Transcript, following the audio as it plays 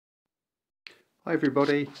Hi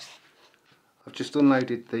everybody, I've just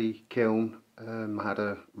unloaded the kiln. I had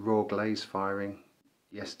a raw glaze firing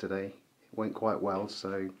yesterday. It went quite well,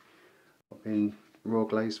 so I've been raw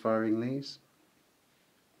glaze firing these.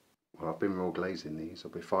 Well, I've been raw glazing these, I'll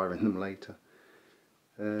be firing them later.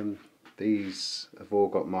 These have all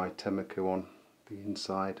got my Temeko on the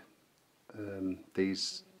inside.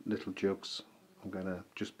 These little jugs, I'm going to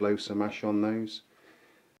just blow some ash on those.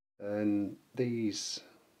 And these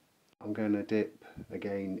I'm going to dip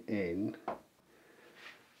again in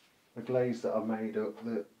a glaze that I've made up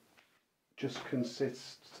that just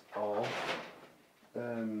consists of,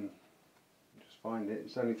 just find it,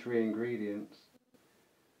 it's only 3 ingredients: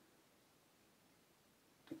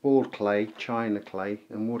 board clay, china clay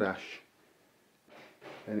and wood ash,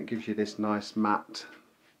 and it gives you this nice matte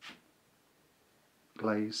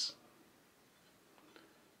glaze.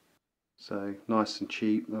 So nice and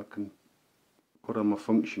cheap, I can put on my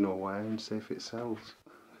functional wear and see if it sells.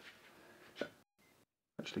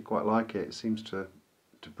 Actually quite like it. It seems to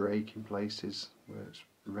break in places where it's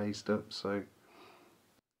raised up, so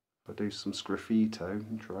if I do some sgraffito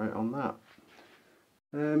and try it on that.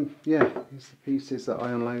 Yeah, here's the pieces that I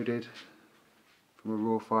unloaded from a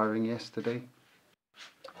raw firing yesterday.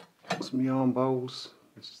 Some yarn bowls.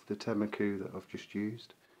 This is the Temeko that I've just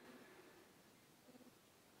used.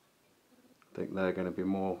 I think they're going to be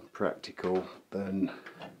more practical than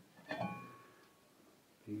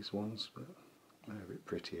these ones, but they're a bit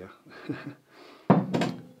prettier. My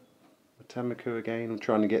Temeko again, I'm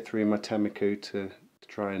trying to get through my Temeko to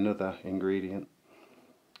try another ingredients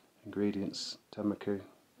Temeko.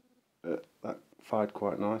 That fired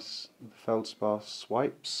quite nice. The feldspar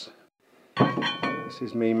swipes. This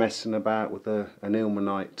is me messing about with an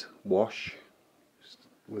ilmenite wash, just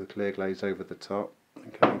with a clear glaze over the top. I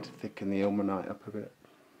think I need to thicken the ilmenite up a bit.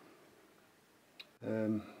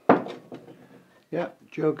 Yeah,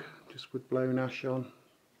 jug just with blown ash on.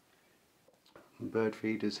 And bird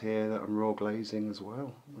feeders here that I'm raw glazing as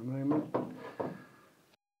well at the moment.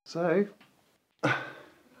 So I'll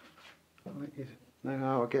let you know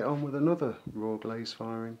how I get on with another raw glaze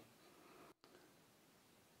firing.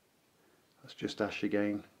 That's just ash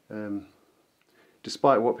again.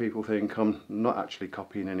 Despite what people think, I'm not actually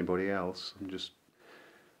copying anybody else. I'm just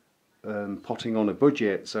potting on a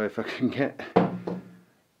budget, so if I can get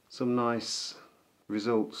some nice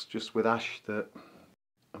results just with ash that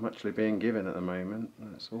I'm actually being given at the moment,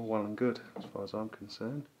 that's all well and good as far as I'm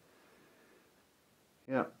concerned.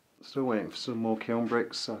 Yeah, still waiting for some more kiln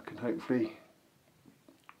bricks so I can hopefully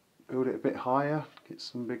build it a bit higher, get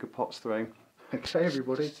some bigger pots thrown. Okay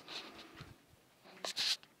everybody,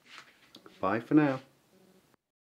 bye for now.